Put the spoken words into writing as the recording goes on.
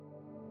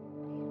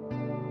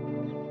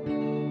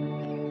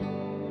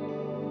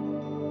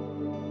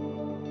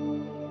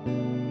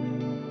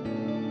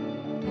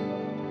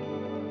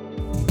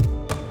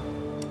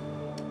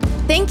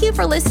Thank you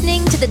for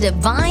listening to the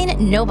Divine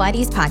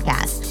Nobodies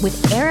podcast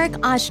with Eric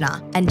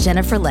Ajna and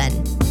Jennifer Lynn.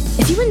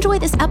 If you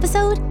enjoyed this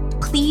episode,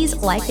 please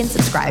like and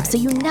subscribe so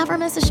you never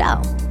miss a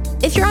show.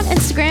 If you're on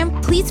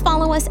Instagram, please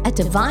follow us at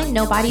Divine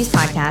Nobodies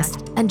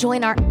Podcast and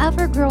join our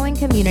ever-growing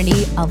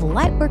community of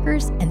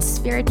lightworkers and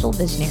spiritual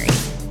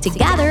visionaries.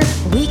 Together,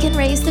 we can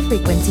raise the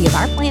frequency of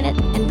our planet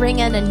and bring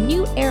in a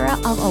new era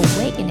of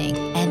awakening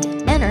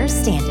and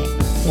understanding.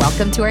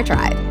 Welcome to our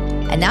tribe.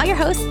 And now your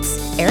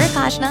hosts, Eric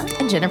Ajna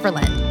and Jennifer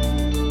Lynn.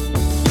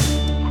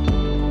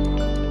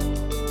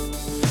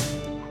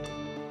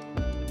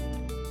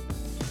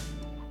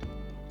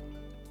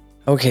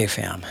 Okay,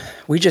 fam,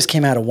 we just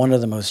came out of one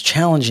of the most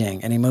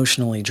challenging and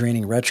emotionally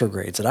draining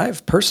retrogrades that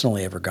I've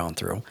personally ever gone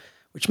through,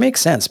 which makes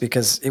sense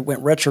because it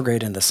went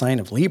retrograde in the sign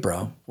of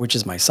Libra, which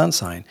is my sun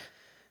sign,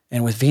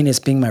 and with Venus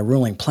being my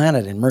ruling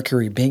planet and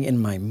Mercury being in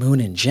my moon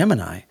in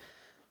Gemini,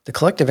 the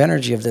collective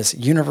energy of this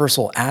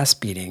universal ass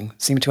beating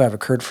seemed to have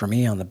occurred for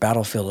me on the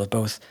battlefield of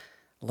both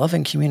love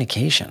and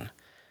communication.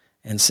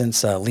 And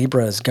since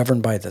Libra is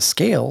governed by the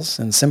scales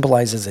and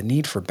symbolizes a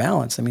need for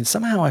balance,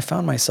 somehow I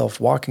found myself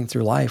walking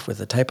through life with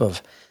a type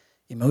of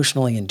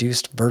emotionally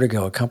induced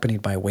vertigo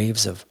accompanied by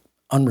waves of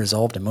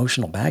unresolved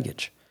emotional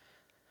baggage,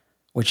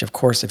 which, of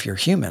course, if you're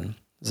human,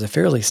 is a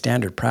fairly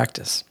standard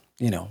practice.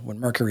 You know, when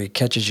Mercury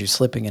catches you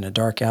slipping in a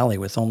dark alley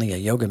with only a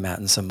yoga mat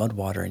and some mud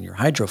water in your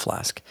hydro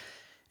flask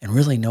and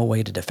really no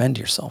way to defend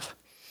yourself.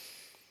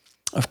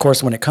 Of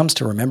course, when it comes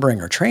to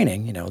remembering or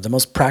training, the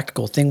most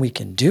practical thing we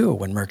can do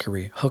when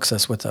Mercury hooks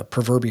us with a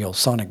proverbial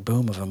sonic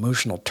boom of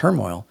emotional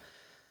turmoil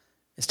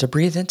is to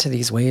breathe into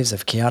these waves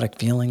of chaotic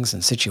feelings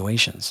and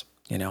situations,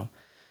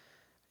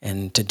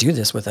 and to do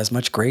this with as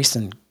much grace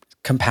and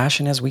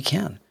compassion as we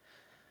can.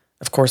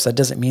 Of course, that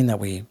doesn't mean that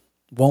we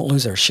won't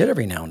lose our shit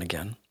every now and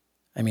again.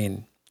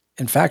 In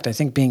fact, I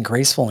think being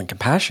graceful and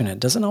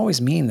compassionate doesn't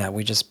always mean that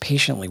we just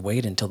patiently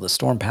wait until the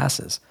storm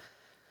passes.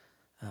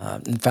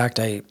 In fact,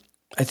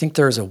 I think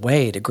there is a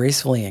way to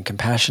gracefully and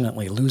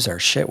compassionately lose our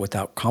shit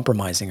without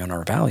compromising on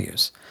our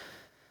values.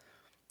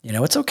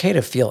 It's okay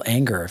to feel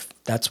anger if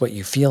that's what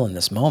you feel in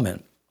this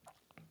moment.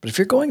 But if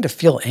you're going to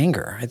feel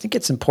anger, I think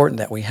it's important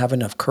that we have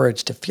enough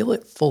courage to feel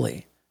it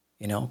fully,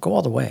 go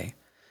all the way.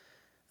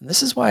 And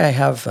this is why I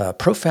have a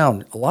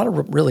lot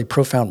of really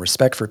profound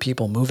respect for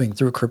people moving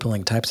through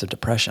crippling types of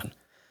depression.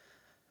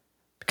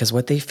 Because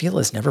what they feel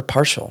is never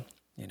partial,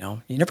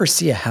 You never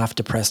see a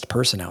half-depressed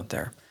person out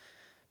there.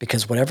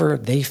 Because whatever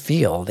they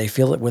feel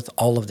it with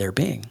all of their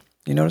being.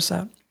 You notice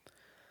that?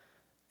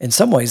 In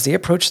some ways, they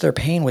approach their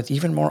pain with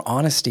even more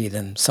honesty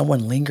than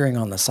someone lingering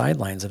on the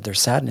sidelines of their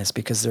sadness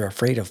because they're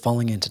afraid of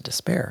falling into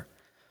despair.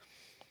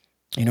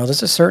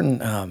 There's a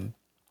certain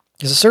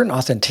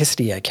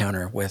authenticity I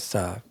counter with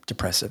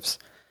depressives.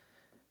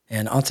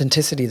 And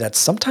authenticity that's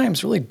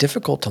sometimes really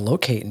difficult to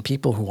locate in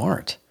people who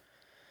aren't.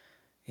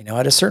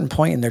 At a certain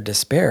point in their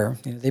despair,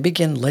 they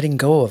begin letting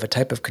go of a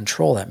type of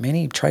control that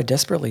many try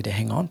desperately to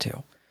hang on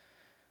to.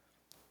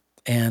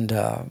 And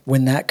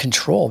when that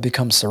control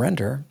becomes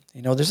surrender,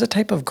 there's a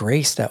type of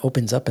grace that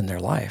opens up in their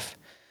life,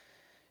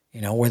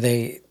 where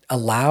they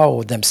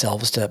allow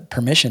themselves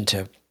permission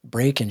to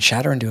break and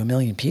shatter into a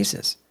million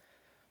pieces.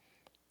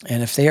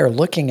 And if they are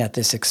looking at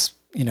this,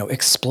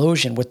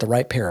 explosion with the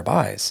right pair of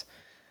eyes,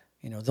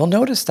 they'll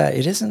notice that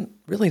it isn't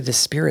really the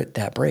spirit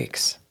that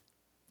breaks.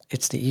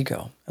 It's the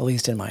ego, at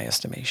least in my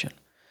estimation.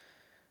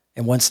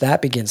 And once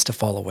that begins to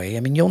fall away,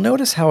 you'll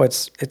notice how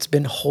it's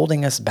been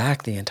holding us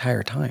back the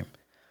entire time.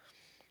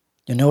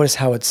 You'll notice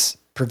how it's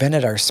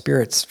prevented our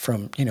spirits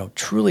from,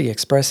 truly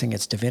expressing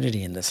its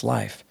divinity in this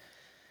life.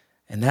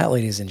 And that,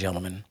 ladies and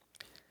gentlemen,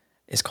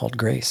 is called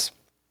grace.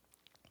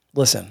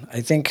 Listen, I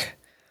think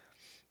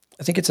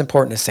it's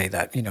important to say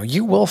that,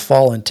 you will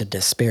fall into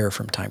despair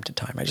from time to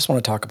time. I just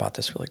want to talk about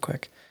this really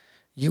quick.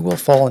 You will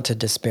fall into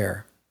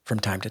despair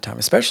from time to time,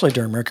 especially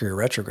during Mercury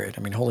retrograde.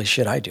 Holy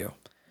shit, I do.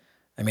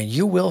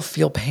 You will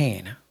feel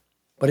pain,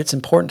 but it's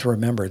important to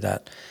remember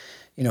that,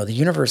 the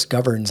universe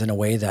governs in a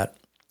way that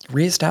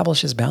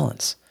reestablishes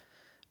balance,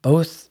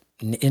 both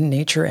in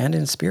nature and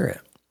in spirit.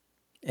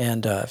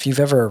 And if you've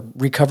ever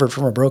recovered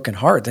from a broken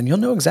heart, then you'll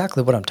know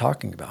exactly what I'm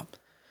talking about.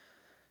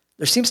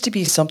 There seems to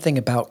be something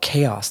about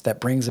chaos that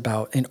brings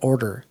about an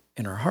order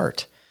in our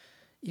heart,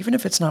 even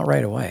if it's not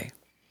right away.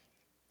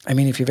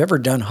 If you've ever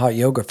done hot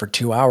yoga for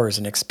 2 hours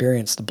and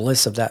experienced the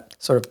bliss of that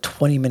sort of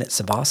 20-minute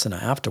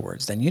savasana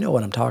afterwards, then you know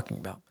what I'm talking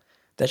about.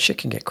 That shit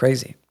can get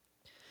crazy,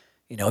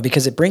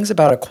 because it brings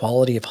about a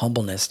quality of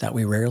humbleness that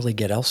we rarely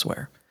get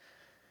elsewhere.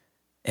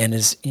 And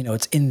it's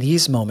in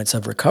these moments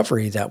of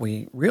recovery that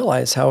we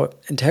realize how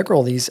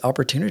integral these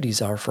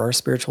opportunities are for our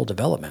spiritual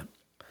development.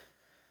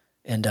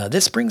 And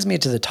this brings me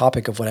to the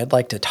topic of what I'd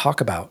like to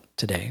talk about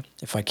today,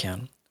 if I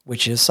can,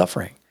 which is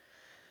suffering.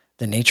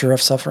 The nature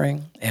of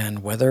suffering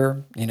and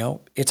whether,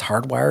 it's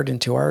hardwired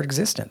into our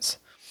existence.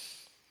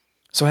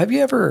 So have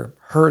you ever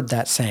heard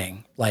that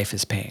saying, life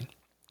is pain,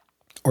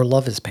 or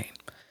love is pain?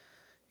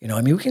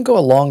 We can go a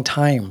long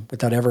time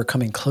without ever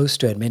coming close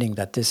to admitting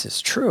that this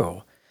is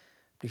true.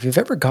 If you've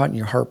ever gotten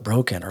your heart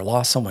broken or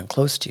lost someone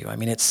close to you,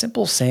 it's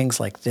simple sayings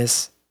like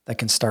this that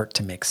can start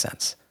to make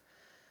sense,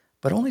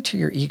 but only to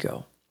your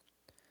ego.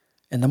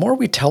 And the more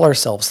we tell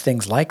ourselves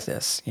things like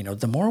this,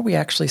 the more we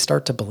actually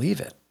start to believe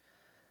it.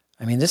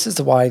 I mean, this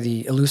is why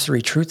the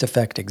illusory truth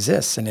effect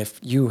exists. And if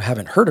you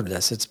haven't heard of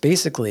this, it's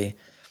basically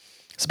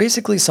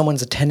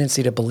someone's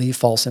tendency to believe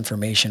false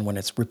information when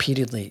it's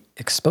repeatedly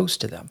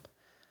exposed to them.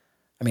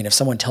 I mean, if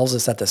someone tells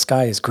us that the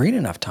sky is green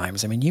enough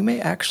times, you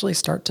may actually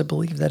start to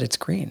believe that it's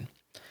green.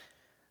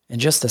 And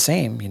just the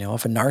same,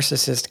 if a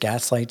narcissist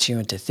gaslights you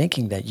into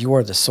thinking that you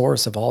are the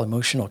source of all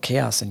emotional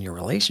chaos in your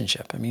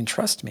relationship,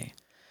 trust me,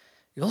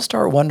 you'll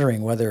start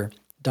wondering whether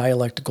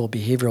dialectical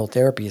behavioral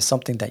therapy is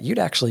something that you'd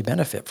actually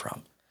benefit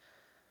from,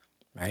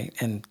 right?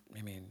 And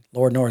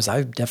Lord knows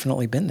I've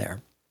definitely been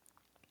there.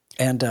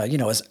 And,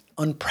 as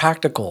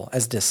unpractical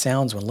as this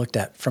sounds when looked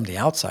at from the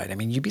outside,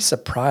 you'd be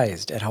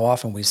surprised at how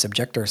often we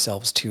subject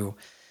ourselves to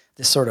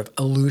this sort of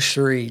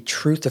illusory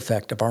truth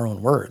effect of our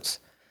own words.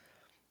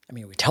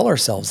 We tell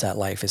ourselves that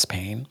life is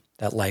pain,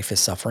 that life is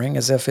suffering,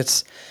 as if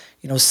it's,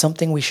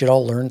 something we should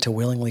all learn to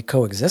willingly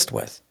coexist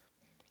with.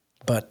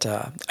 But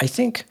I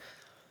think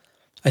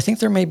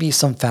there may be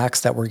some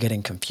facts that we're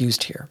getting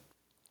confused here.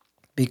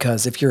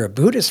 Because if you're a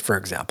Buddhist, for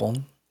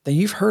example, then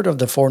you've heard of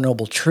the Four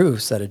Noble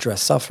Truths that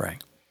address suffering.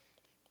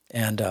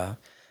 And a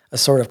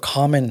sort of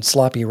common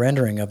sloppy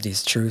rendering of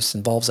these truths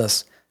involves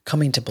us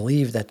coming to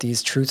believe that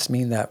these truths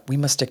mean that we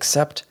must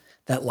accept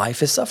that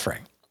life is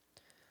suffering.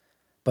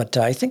 But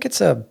I think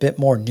it's a bit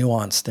more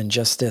nuanced than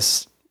just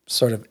this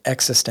sort of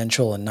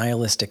existential and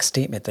nihilistic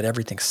statement that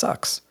everything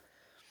sucks.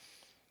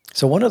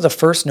 So one of the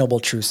first noble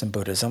truths in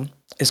Buddhism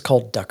is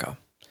called dukkha,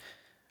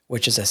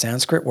 which is a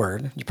Sanskrit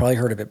word. You probably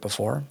heard of it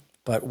before,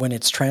 but when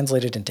it's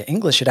translated into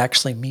English, it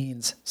actually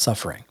means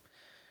suffering,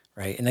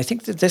 right? And I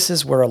think that this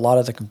is where a lot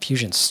of the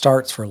confusion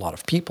starts for a lot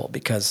of people,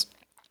 because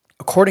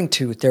according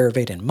to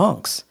Theravada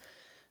monks,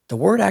 the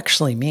word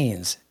actually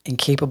means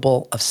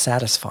incapable of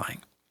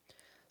satisfying.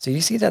 So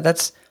you see that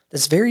that's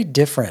very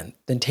different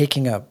than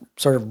taking a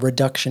sort of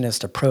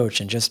reductionist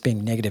approach and just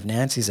being negative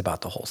Nancy's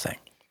about the whole thing.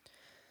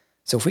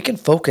 So if we can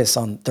focus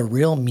on the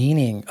real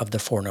meaning of the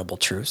Four Noble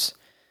Truths,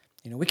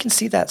 we can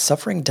see that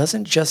suffering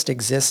doesn't just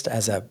exist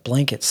as a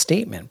blanket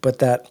statement, but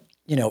that,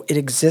 it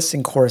exists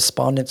in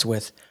correspondence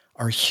with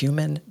our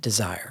human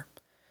desire.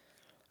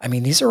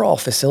 These are all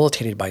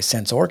facilitated by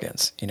sense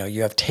organs.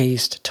 You have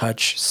taste,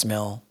 touch,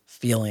 smell,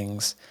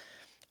 feelings.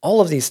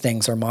 All of these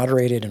things are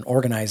moderated and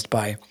organized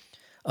by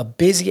a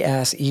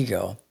busy-ass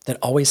ego that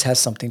always has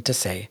something to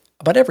say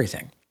about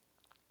everything,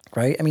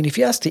 right? If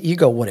you ask the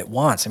ego what it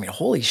wants,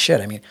 holy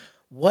shit,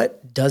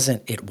 what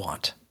doesn't it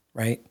want,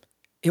 right?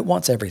 It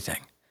wants everything.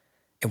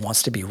 It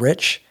wants to be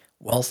rich,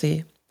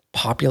 wealthy,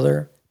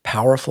 popular,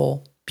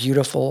 powerful,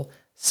 beautiful,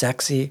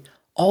 sexy,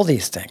 all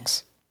these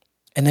things.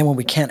 And then when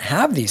we can't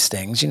have these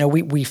things,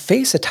 we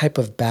face a type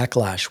of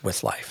backlash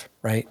with life,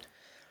 right?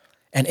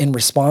 And in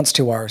response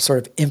to our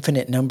sort of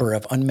infinite number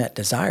of unmet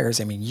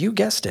desires, you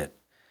guessed it,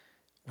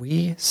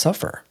 we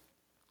suffer.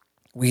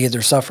 We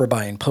either suffer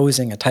by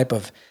imposing a type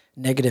of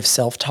negative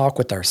self-talk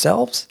with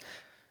ourselves,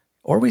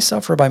 or we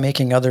suffer by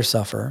making others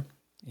suffer,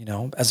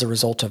 as a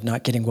result of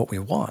not getting what we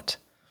want.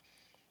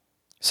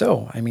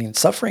 So,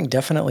 suffering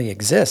definitely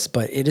exists,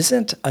 but it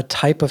isn't a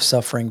type of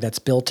suffering that's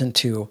built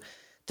into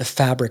the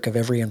fabric of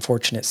every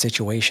unfortunate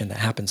situation that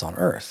happens on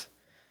Earth.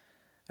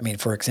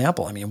 For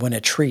example, when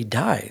a tree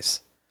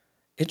dies,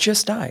 it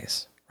just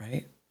dies,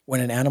 right?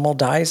 When an animal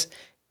dies,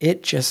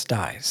 it just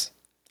dies.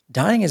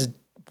 Dying is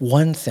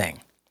one thing,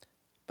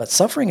 but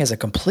suffering is a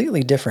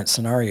completely different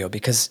scenario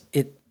because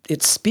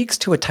it speaks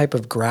to a type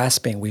of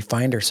grasping we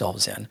find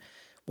ourselves in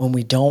when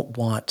we don't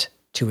want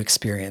to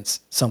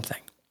experience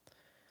something,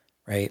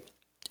 right?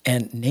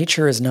 And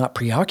nature is not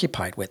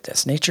preoccupied with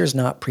this. Nature is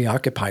not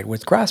preoccupied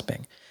with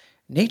grasping.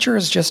 Nature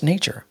is just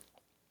nature.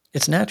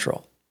 It's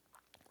natural.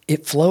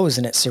 It flows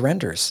and it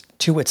surrenders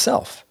to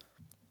itself.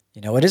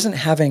 It isn't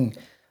having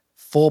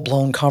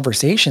full-blown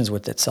conversations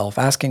with itself,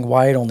 asking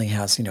why it only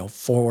has,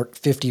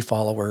 50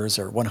 followers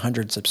or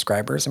 100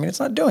 subscribers. It's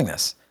not doing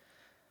this.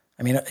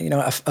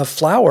 A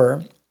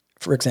flower,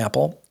 for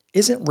example,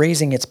 isn't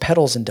raising its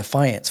petals in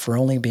defiance for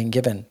only being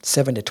given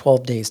 7 to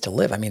 12 days to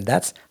live.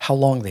 That's how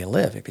long they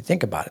live. If you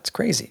think about it, it's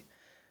crazy.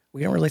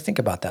 We don't really think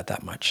about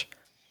that much.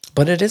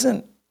 But it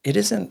isn't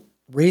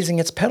raising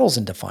its petals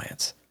in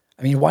defiance.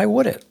 Why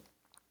would it?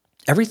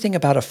 Everything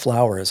about a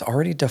flower is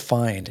already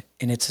defined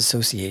in its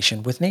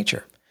association with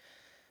nature,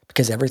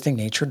 because everything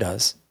nature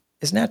does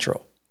is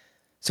natural.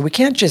 So we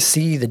can't just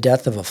see the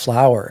death of a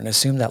flower and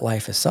assume that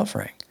life is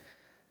suffering.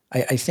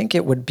 I think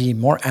it would be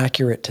more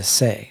accurate to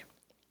say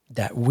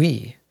that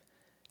we,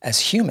 as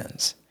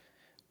humans,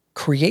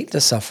 create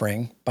the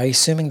suffering by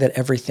assuming that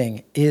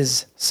everything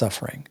is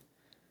suffering,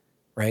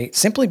 right?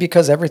 Simply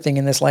because everything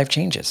in this life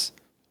changes,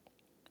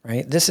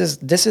 right? This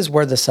is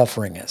where the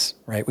suffering is,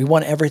 right? We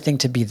want everything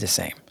to be the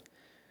same,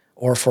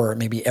 or for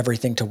maybe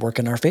everything to work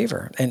in our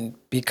favor. And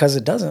because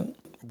it doesn't,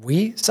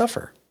 we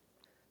suffer.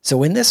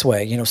 So in this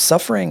way,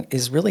 suffering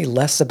is really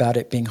less about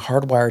it being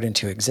hardwired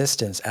into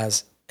existence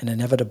as an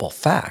inevitable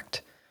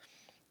fact,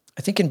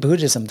 I think in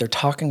Buddhism, they're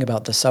talking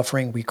about the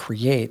suffering we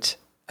create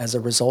as a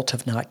result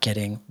of not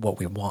getting what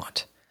we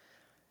want.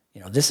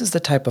 This is the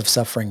type of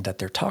suffering that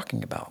they're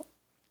talking about.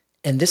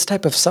 And this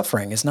type of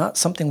suffering is not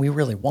something we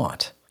really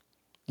want.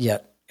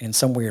 Yet, in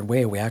some weird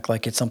way, we act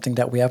like it's something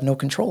that we have no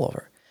control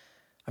over.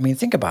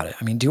 Think about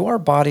it. Do our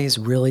bodies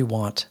really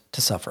want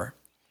to suffer?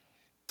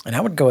 And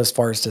I would go as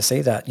far as to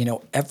say that,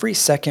 every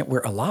second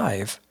we're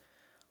alive,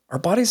 our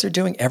bodies are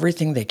doing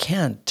everything they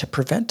can to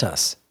prevent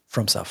us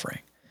from suffering.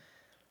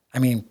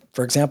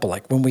 For example,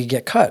 like when we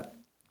get cut,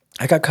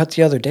 I got cut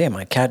the other day.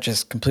 My cat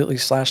just completely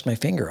slashed my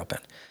finger open.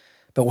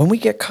 But when we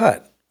get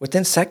cut,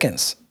 within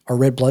seconds, our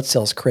red blood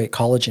cells create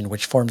collagen,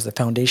 which forms the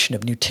foundation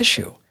of new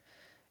tissue.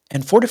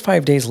 And 4 to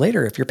 5 days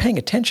later, if you're paying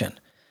attention,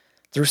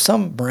 through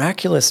some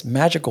miraculous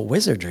magical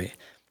wizardry,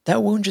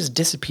 that wound just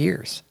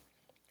disappears,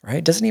 right?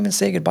 It doesn't even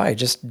say goodbye, it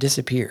just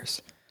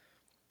disappears.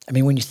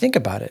 When you think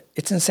about it,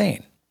 it's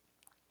insane.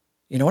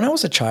 When I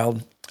was a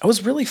child, I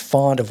was really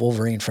fond of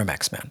Wolverine from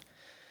X-Men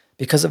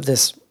because of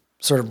this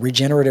sort of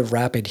regenerative,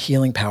 rapid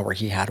healing power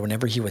he had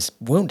whenever he was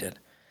wounded,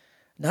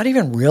 not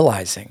even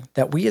realizing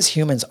that we as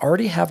humans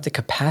already have the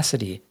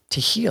capacity to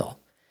heal.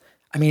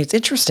 It's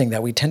interesting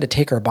that we tend to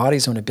take our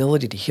body's own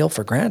ability to heal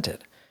for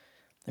granted.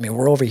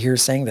 We're over here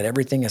saying that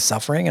everything is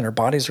suffering, and our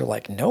bodies are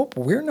like, nope,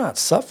 we're not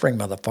suffering,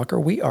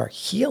 motherfucker. We are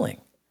healing.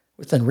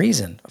 Within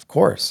reason, of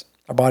course.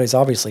 Our bodies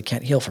obviously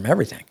can't heal from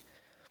everything.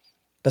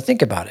 But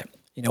think about it.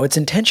 Its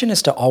intention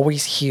is to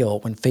always heal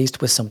when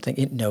faced with something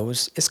it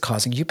knows is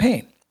causing you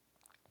pain.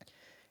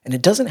 And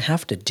it doesn't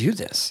have to do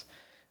this,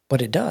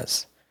 but it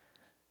does.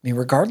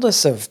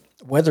 Regardless of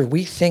whether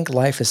we think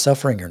life is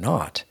suffering or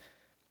not,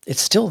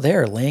 it's still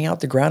there laying out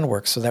the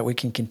groundwork so that we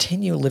can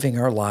continue living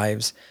our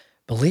lives,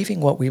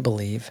 believing what we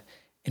believe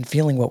and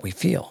feeling what we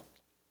feel.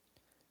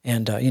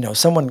 And,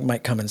 someone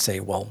might come and say,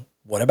 well,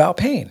 what about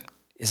pain?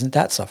 Isn't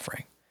that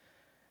suffering?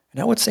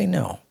 And I would say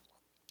no.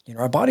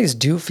 Our bodies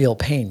do feel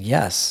pain,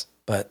 yes,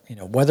 but,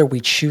 whether we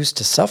choose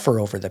to suffer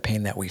over the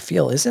pain that we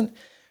feel isn't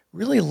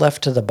really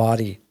left to the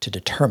body to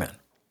determine.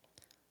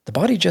 The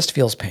body just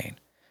feels pain,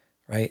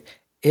 right?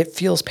 It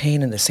feels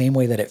pain in the same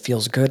way that it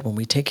feels good when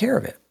we take care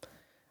of it.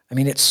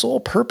 Its sole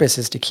purpose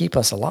is to keep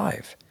us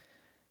alive.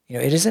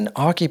 It isn't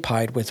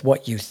occupied with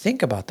what you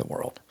think about the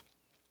world,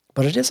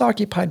 but it is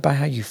occupied by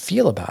how you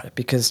feel about it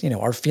because,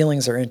 our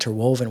feelings are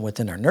interwoven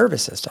within our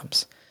nervous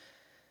systems.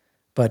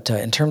 But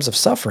in terms of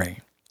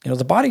suffering,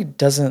 the body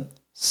doesn't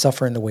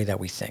suffer in the way that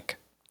we think.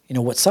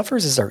 What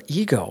suffers is our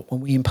ego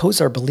when we impose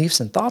our beliefs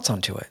and thoughts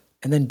onto it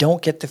and then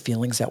don't get the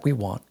feelings that we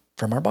want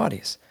from our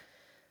bodies.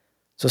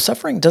 So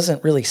suffering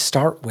doesn't really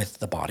start with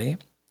the body.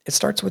 It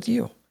starts with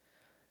you,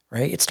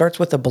 right? It starts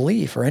with a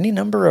belief or any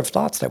number of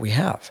thoughts that we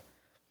have.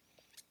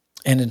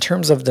 And in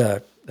terms of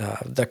the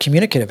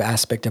communicative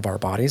aspect of our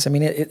bodies,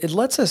 it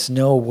lets us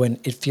know when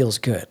it feels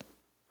good,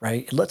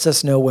 right? It lets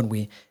us know when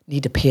we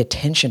need to pay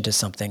attention to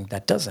something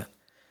that doesn't.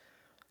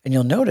 And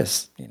you'll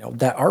notice,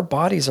 that our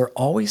bodies are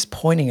always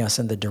pointing us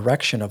in the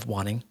direction of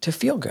wanting to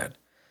feel good,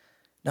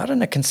 not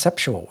in a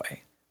conceptual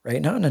way,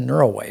 right? Not in a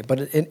neural way,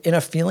 but in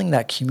a feeling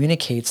that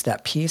communicates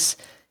that peace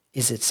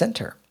is its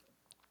center.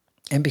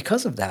 And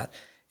because of that,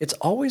 it's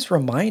always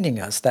reminding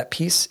us that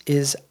peace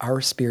is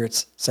our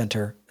spirit's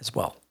center as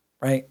well,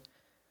 right?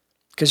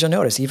 Because you'll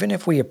notice, even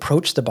if we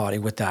approach the body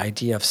with the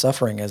idea of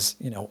suffering as,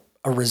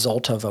 a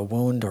result of a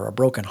wound or a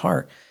broken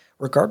heart,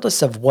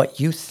 regardless of what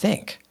you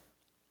think,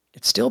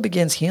 it still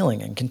begins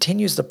healing and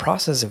continues the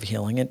process of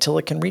healing until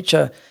it can reach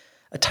a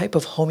type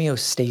of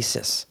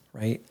homeostasis,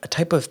 right? A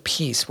type of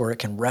peace where it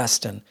can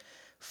rest and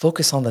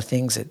focus on the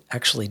things it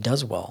actually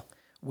does well,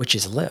 which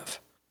is live.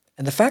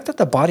 And the fact that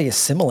the body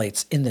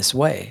assimilates in this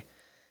way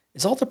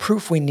is all the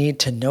proof we need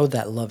to know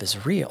that love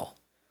is real.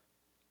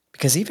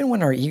 Because even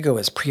when our ego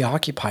is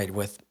preoccupied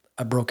with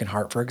a broken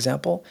heart, for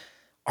example,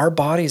 our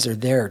bodies are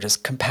there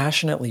just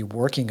compassionately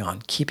working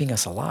on keeping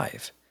us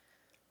alive.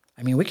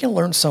 We can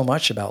learn so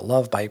much about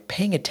love by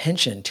paying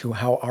attention to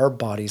how our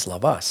bodies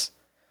love us.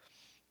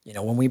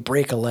 When we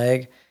break a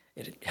leg,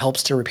 it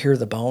helps to repair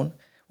the bone.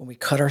 When we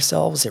cut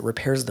ourselves, it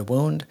repairs the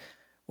wound.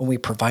 When we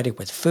provide it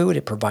with food,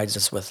 it provides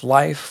us with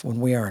life. When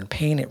we are in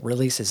pain, it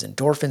releases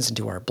endorphins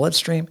into our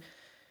bloodstream.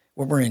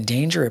 When we're in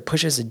danger, it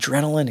pushes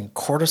adrenaline and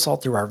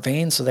cortisol through our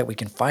veins so that we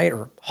can fight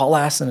or haul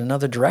ass in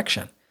another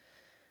direction.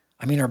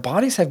 Our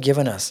bodies have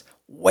given us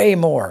way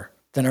more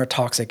than our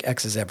toxic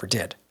exes ever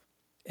did.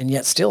 And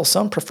yet still,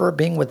 some prefer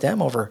being with them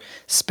over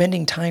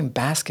spending time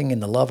basking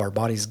in the love our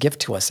bodies give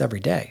to us every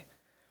day.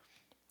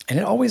 And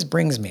it always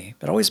brings me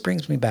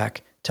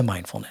back to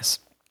mindfulness.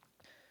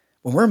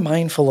 When we're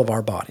mindful of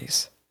our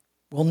bodies,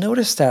 we'll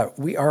notice that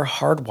we are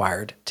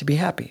hardwired to be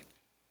happy,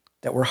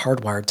 that we're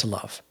hardwired to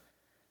love.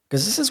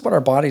 Because this is what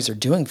our bodies are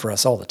doing for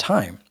us all the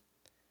time.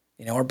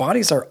 Our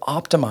bodies are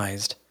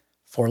optimized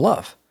for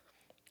love.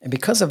 And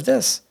because of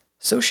this,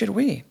 so should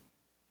we.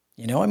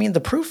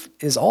 The proof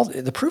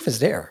is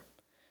there.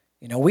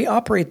 We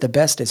operate the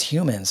best as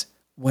humans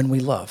when we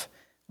love,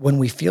 when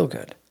we feel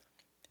good.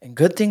 And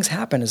good things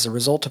happen as a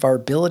result of our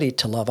ability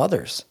to love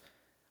others.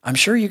 I'm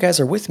sure you guys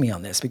are with me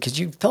on this because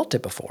you've felt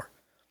it before,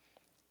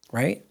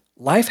 right?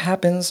 Life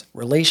happens,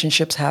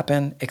 relationships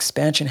happen,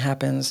 expansion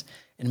happens,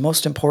 and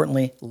most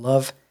importantly,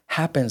 love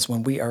happens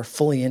when we are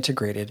fully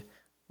integrated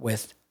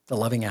with the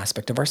loving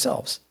aspect of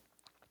ourselves,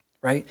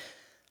 right?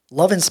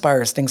 Love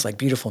inspires things like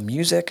beautiful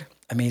music,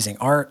 amazing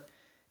art.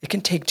 It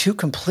can take two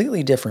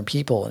completely different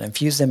people and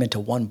infuse them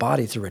into one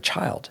body through a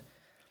child.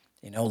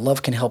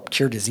 Love can help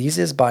cure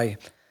diseases by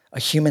a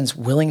human's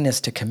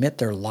willingness to commit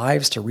their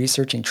lives to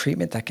researching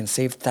treatment that can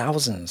save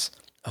thousands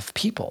of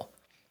people.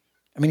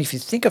 I mean, if you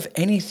think of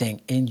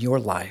anything in your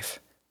life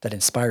that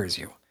inspires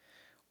you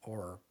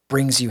or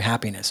brings you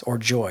happiness or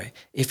joy,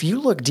 if you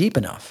look deep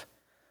enough,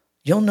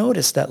 you'll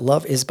notice that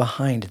love is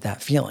behind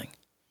that feeling.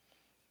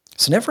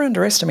 So never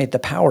underestimate the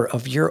power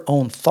of your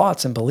own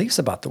thoughts and beliefs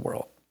about the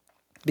world,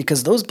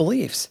 because those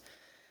beliefs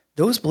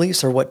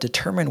are what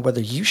determine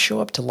whether you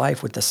show up to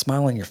life with a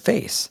smile on your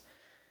face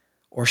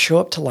or show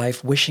up to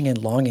life wishing and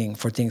longing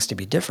for things to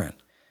be different.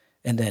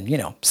 And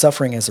then,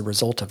 suffering as a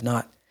result of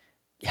not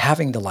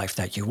having the life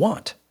that you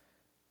want.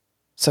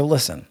 So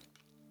listen,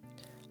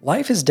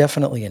 life is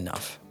definitely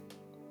enough.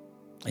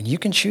 And you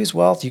can choose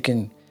wealth, you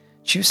can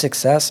choose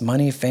success,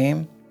 money,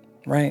 fame,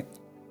 right?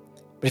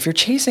 But if you're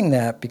chasing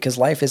that because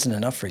life isn't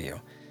enough for you,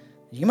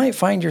 you might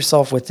find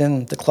yourself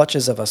within the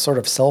clutches of a sort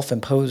of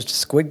self-imposed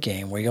Squid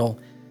Game where you'll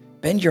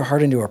bend your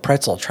heart into a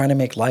pretzel trying to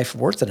make life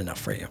worth it enough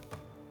for you.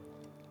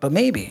 But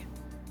maybe,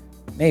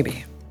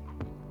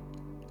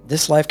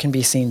 this life can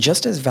be seen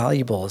just as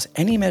valuable as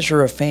any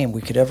measure of fame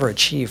we could ever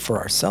achieve for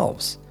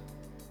ourselves.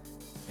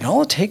 And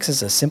all it takes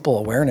is a simple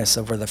awareness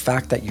over the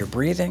fact that you're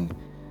breathing,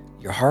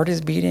 your heart is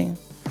beating,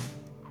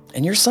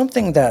 and you're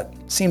something that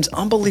seems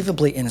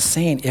unbelievably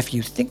insane if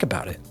you think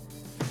about it.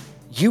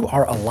 You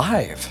are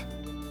alive,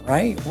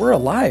 right? We're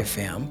alive,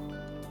 fam.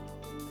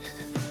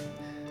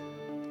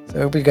 So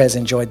I hope you guys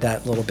enjoyed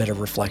that little bit of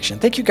reflection.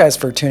 Thank you guys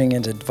for tuning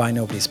into Divine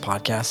Nobody's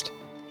podcast.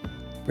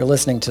 If you're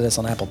listening to this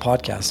on Apple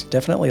Podcasts,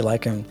 definitely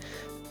like and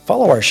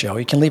follow our show.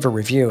 You can leave a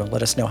review and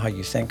let us know how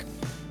you think,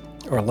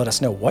 or let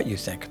us know what you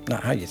think,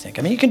 not how you think.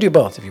 I mean, you can do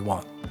both if you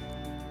want.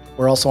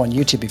 We're also on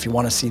YouTube if you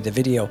want to see the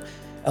video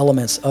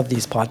elements of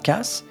these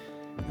podcasts.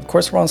 Of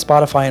course, we're on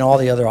Spotify and all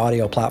the other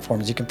audio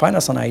platforms. You can find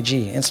us on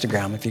IG,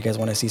 Instagram, if you guys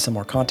want to see some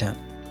more content.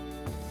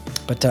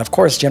 But of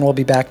course, Jen will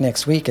be back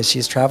next week as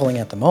she's traveling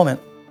at the moment.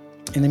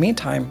 In the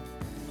meantime,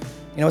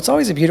 it's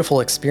always a beautiful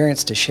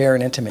experience to share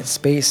an intimate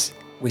space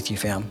with you,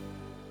 fam.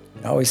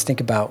 I always think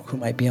about who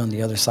might be on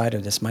the other side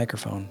of this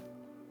microphone.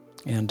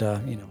 And,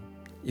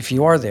 if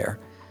you are there,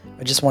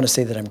 I just want to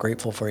say that I'm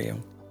grateful for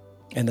you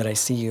and that I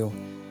see you.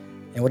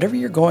 And whatever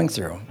you're going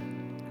through,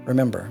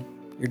 remember,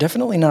 you're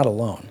definitely not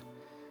alone.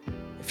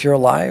 If you're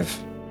alive,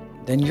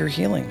 then you're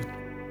healing.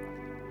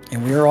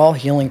 And we are all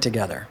healing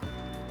together.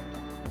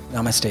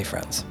 Namaste,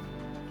 friends.